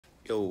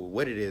Yo,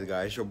 what it is,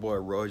 guys? It's your boy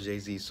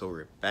RoyalJZ. So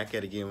we're back at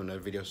it again with another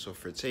video. So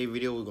for today's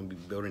video, we're gonna be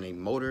building a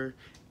motor.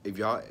 If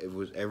y'all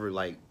was ever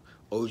like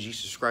OG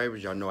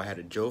subscribers, y'all know I had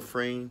a Joe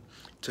frame,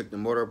 took the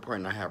motor apart,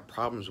 and I had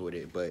problems with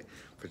it. But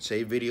for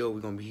today's video,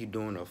 we're gonna be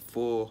doing a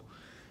full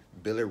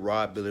billet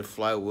rod, billet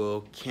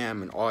flywheel,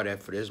 cam, and all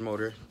that for this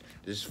motor.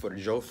 This is for the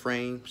Joe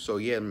frame. So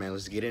yeah, man,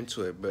 let's get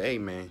into it. But hey,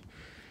 man,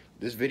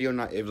 this video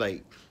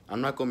I'm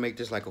not gonna make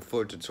this like a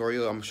full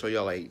tutorial. I'm gonna show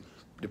y'all like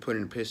to put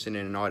in the piston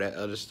in and all that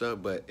other stuff.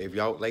 But if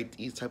y'all like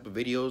these type of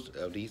videos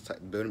of these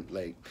type building,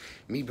 like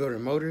me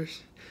building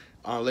motors,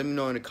 let me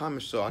know in the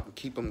comments so I can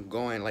keep them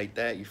going like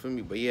that. You feel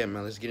me? But yeah,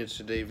 man, let's get into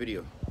today's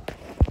video.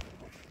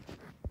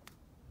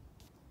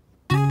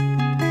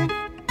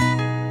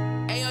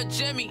 Hey, yo,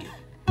 Jimmy.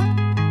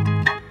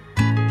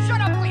 Shut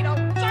up, Lino!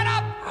 Shut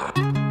up!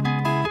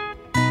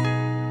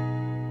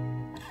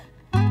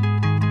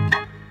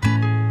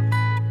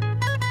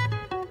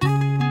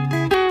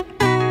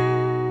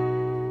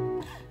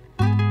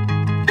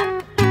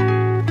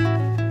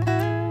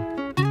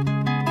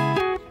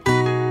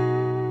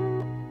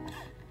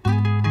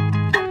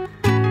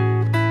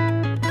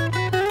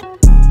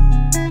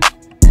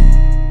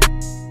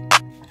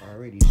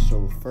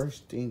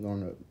 First thing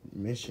on the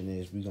mission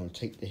is we're gonna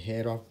take the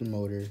head off the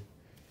motor.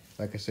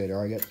 Like I said, I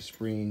already got the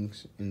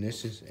springs, and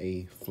this is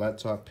a flat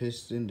top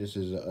piston. This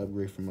is an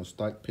upgrade from a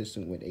stock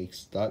piston with a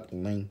stock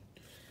length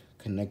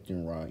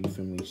connecting rod. You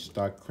feel me?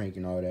 Stock crank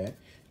and all that.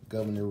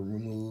 Governor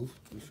remove.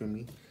 You feel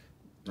me?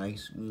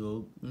 Nice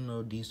little,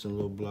 decent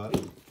little block.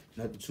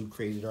 Nothing too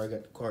crazy. I already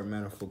got the cart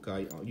manifold.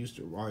 I used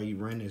to already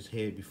run this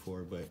head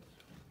before, but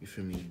you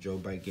feel me? The Joe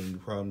bike gave me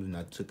problems and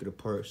I took it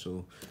apart.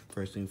 So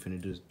first thing I'm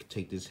finna do is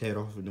take this head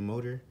off of the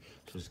motor.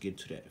 So let's get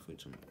to that.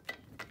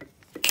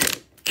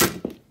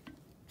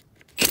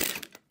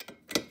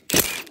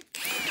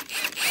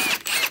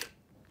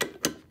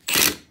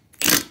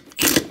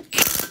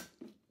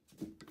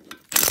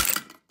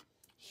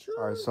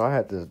 Alright, so I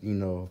had to,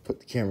 put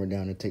the camera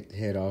down and take the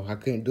head off. I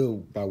couldn't do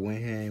it by one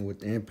hand with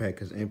the impact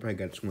because the impact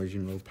got too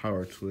much,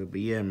 power to it. But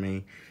yeah,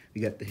 man,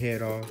 we got the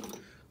head off.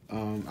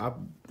 I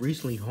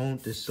recently honed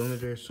this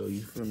cylinder, so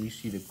you feel me? You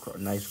see the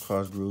nice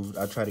cross grooves.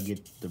 I try to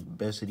get the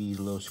best of these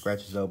little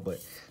scratches out,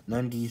 but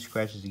none of these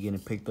scratches are getting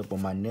picked up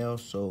on my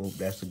nails, so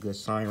that's a good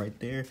sign right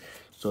there.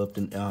 So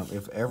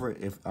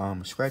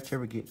if scratch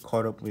ever get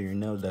caught up with your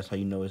nails, that's how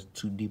you know it's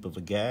too deep of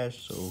a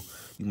gash. So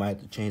you might have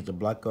to change the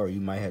block, or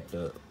you might have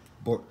to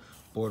board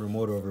the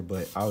motor over.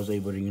 But I was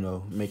able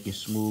to make it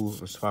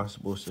smooth as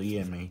possible. So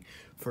yeah, man.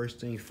 First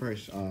thing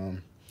first,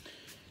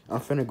 I'm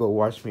finna go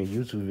watch me a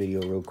YouTube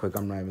video real quick.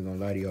 I'm not even gonna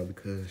lie to y'all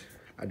because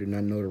I do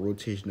not know the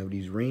rotation of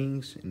these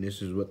rings, and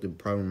this is what the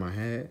problem I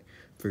had.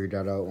 Figured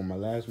that out on my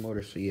last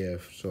motor. So yeah,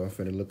 so I'm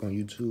finna look on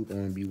YouTube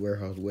on B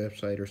Warehouse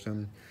website or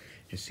something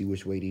and see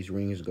which way these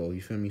rings go.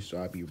 You feel me? So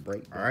I'll be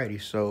right back.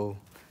 Alrighty, so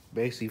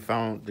basically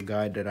found the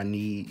guy that I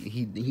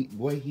need.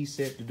 What he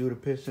said to do the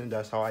piston,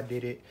 that's how I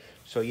did it.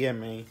 So yeah,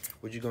 man,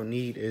 what you're gonna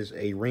need is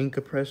a ring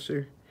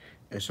compressor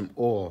and some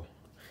oil.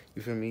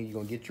 You feel me? You're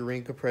gonna get your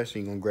ring compressor,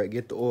 you're gonna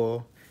get the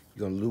oil.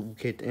 You're going to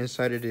lubricate the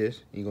inside of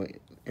this. You're going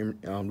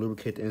to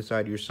lubricate the inside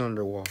of your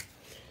cylinder wall.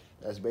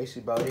 That's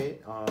basically about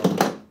it.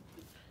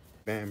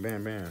 Bam,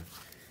 bam, bam.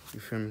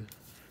 You feel me?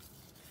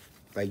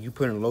 Like you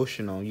putting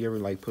lotion on. You ever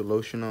like put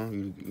lotion on?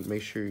 You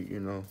make sure,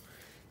 you're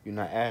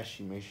not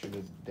ashy. Make sure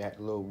that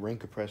little ring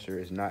compressor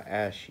is not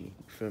ashy.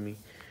 You feel me?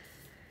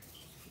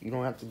 You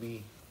don't have to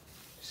be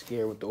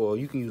scared with the oil.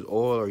 You can use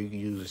oil or you can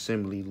use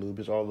assembly lube.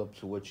 It's all up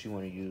to what you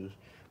want to use.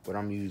 But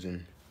I'm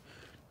using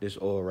this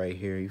oil right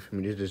here. You feel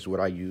me? This is what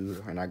I use,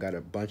 and I got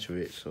a bunch of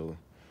it, so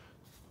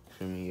you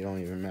feel me? It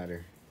don't even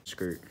matter.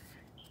 Skirt.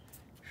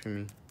 You feel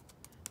me?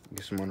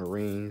 Get some on the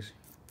rings.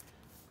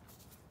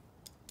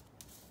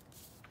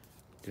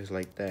 Just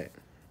like that.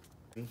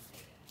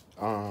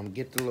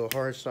 Get the little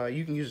hard side.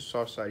 You can use the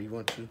soft side if you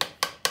want to.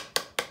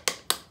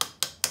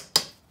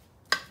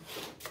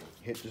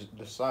 Hit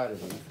the side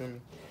of it, you feel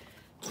me?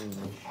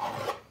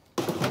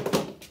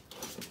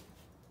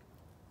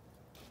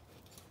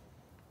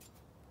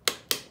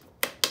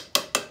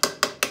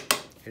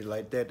 Hit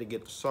like that to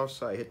get the soft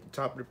side. Hit the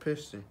top of the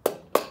piston.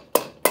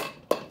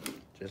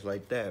 Just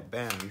like that.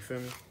 Bam. You feel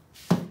me?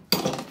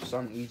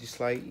 Something easy,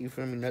 slight. You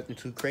feel me? Nothing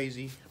too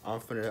crazy. I'm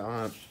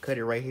finna cut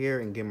it right here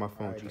and get my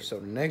phone. Right.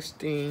 So the next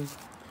thing,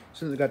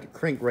 since I got the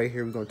crank right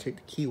here, we're gonna take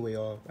the keyway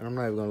off. And I'm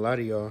not even gonna lie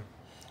to y'all.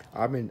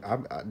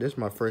 This is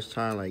my first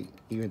time like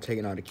even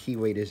taking out a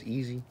keyway this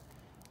easy.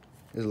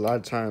 There's a lot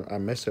of times I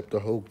mess up the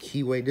whole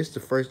keyway. This is the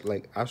first,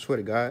 like, I swear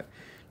to God,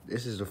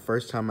 this is the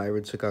first time I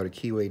ever took out a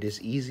keyway this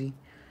easy.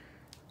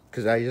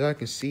 Cause as I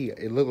can see,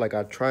 it looked like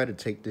I tried to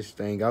take this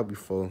thing out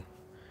before.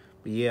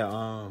 But yeah,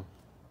 all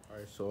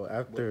right, so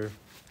after,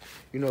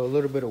 a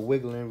little bit of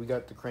wiggling, we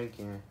got the crank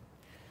in.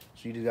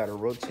 So you just gotta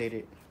rotate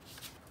it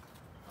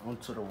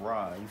onto the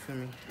rod, you feel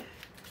me?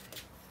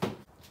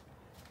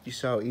 You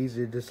saw how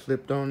easy it just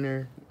slipped on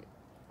there?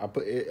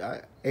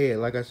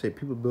 Like I said,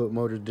 people build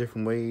motors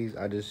different ways.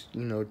 I just,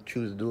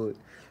 choose to do it,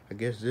 I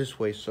guess, this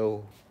way.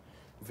 So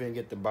we're gonna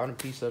get the bottom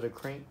piece of the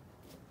crank.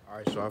 All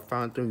right, so I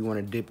found them. You want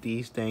to dip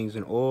these things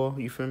in oil,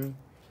 you feel me?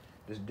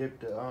 Just dip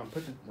the,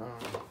 put the,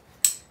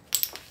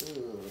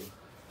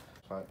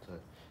 try to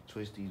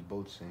twist these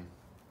bolts in.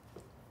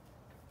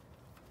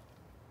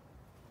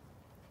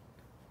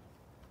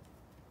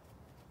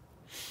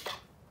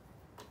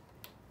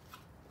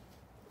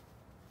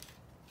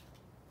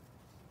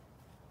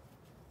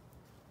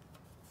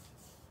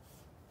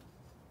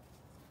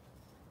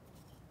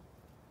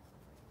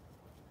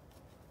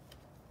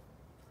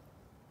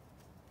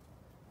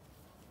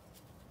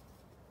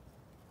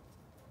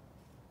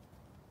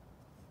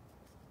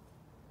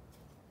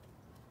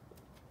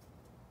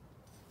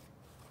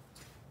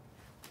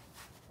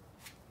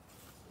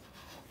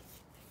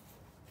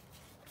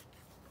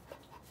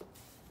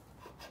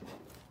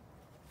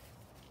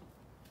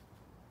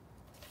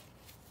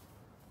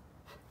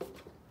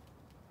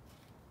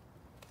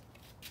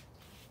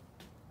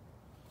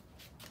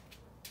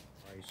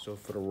 So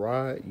for the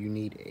rod, you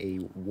need a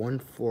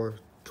 1/4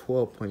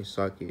 12-point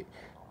socket.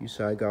 You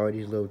see I got all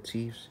these little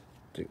teeth.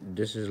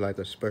 This is like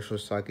a special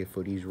socket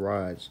for these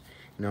rods.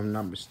 And I'm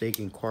not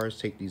mistaken, cars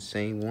take these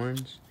same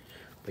ones.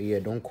 But yeah,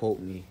 don't quote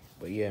me.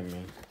 But yeah,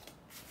 man.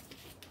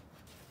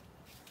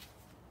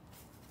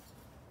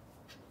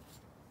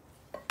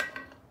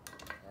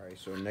 Alright,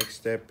 so next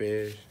step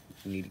is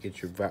you need to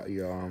get your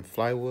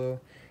flywheel.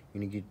 You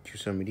need to get you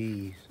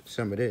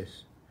some of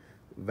this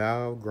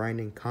valve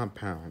grinding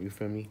compound. You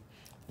feel me?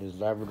 Just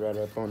lever that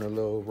up on the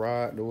little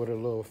rod with a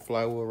little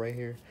flywheel right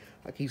here.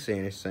 I keep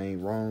saying the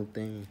same wrong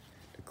thing.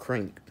 The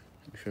crank.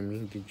 You feel me?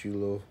 Get you a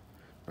little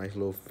nice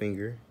little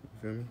finger. You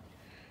feel me?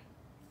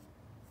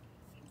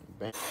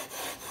 Bang.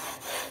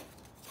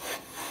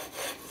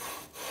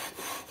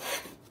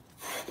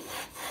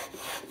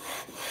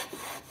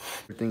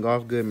 Everything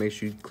off good. Make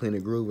sure you clean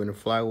the groove in the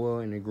flywheel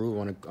and the groove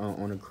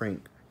on the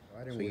crank.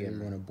 I didn't really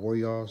want to bore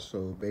y'all,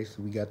 so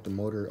basically we got the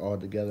motor all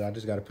together. I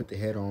just got to put the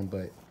head on,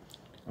 but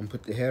I'm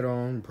put the head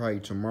on probably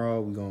tomorrow.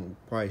 We're gonna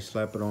probably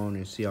slap it on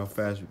and see how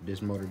fast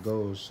this motor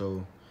goes.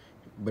 So,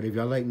 but if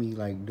y'all like me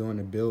like doing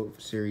a build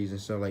series and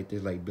stuff like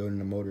this, like building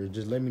the motors,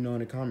 just let me know in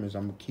the comments.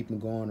 I'm gonna keep them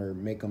going or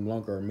make them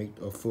longer or make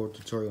a full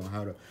tutorial on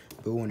how to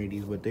build one of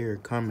these. But they're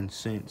common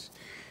sense.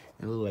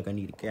 It look like I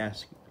need a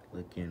gasket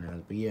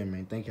looking. But yeah,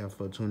 man, thank y'all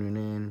for tuning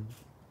in.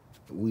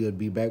 We'll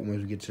be back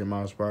once we get to the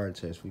miles per hour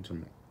test.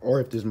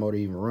 Or if this motor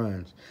even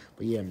runs.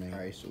 But yeah, man. All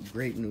right, so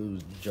great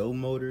news. Joe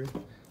motor.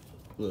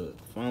 Look,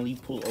 finally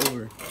pull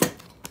over.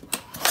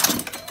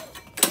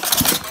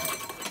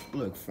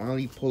 Look,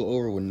 finally pull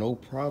over with no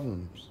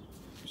problems.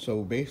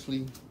 So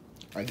basically,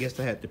 I guess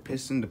I had the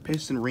piston. The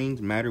piston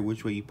rings matter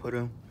which way you put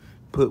them.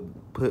 Put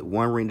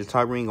one ring, the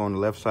top ring on the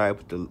left side.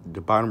 Put the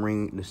bottom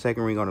ring, the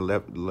second ring on the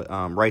left,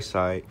 right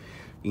side.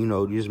 You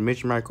know, just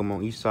mismatch them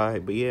on each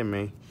side. But yeah,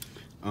 man.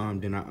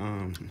 Then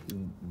I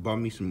bought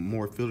me some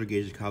more filler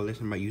gauges. Cause I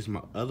listened about using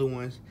my other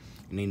ones,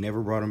 and they never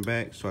brought them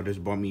back. So I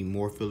just bought me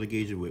more filler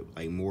gauges with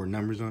like more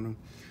numbers on them.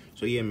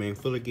 So yeah, man,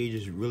 filler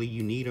gauges really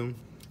you need them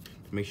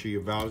to make sure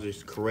your valves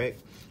are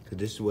correct, cause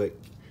this is what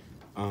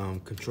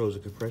controls the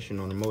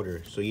compression on the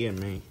motor. So yeah,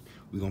 man,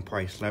 we're gonna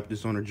probably slap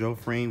this on the Joe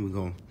frame. We're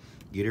gonna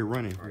get it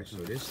running. All right, so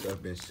this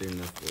stuff been sitting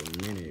there for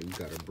a minute. We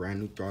got a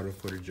brand new throttle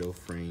for the Joe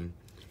frame.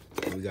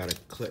 And we got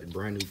a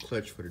brand new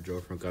clutch for the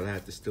Joe frame, cause I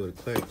had to steal the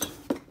clutch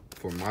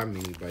for my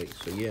mini bike.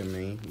 So yeah,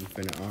 man, we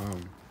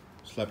finna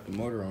slap the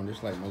motor on.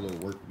 This like my little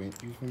workbench,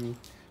 you feel me?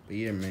 But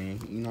yeah, man,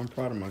 you know, I'm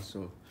proud of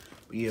myself.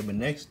 But yeah, but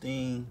next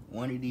thing,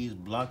 one of these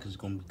blocks is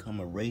gonna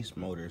become a race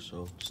motor,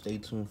 so stay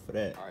tuned for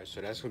that. All right,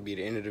 so that's gonna be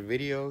the end of the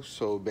video.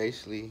 So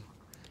basically,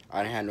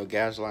 I didn't have no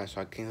gas line,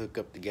 so I can't hook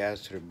up the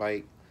gas to the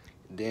bike.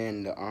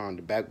 Then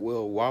the back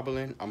wheel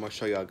wobbling. I'm gonna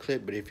show y'all a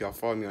clip, but if y'all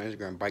follow me on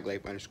Instagram,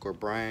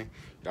 BikeLife_Brian,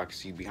 y'all can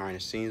see behind the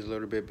scenes a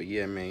little bit. But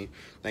yeah, man,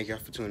 thank y'all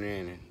for tuning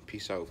in, and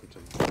peace out.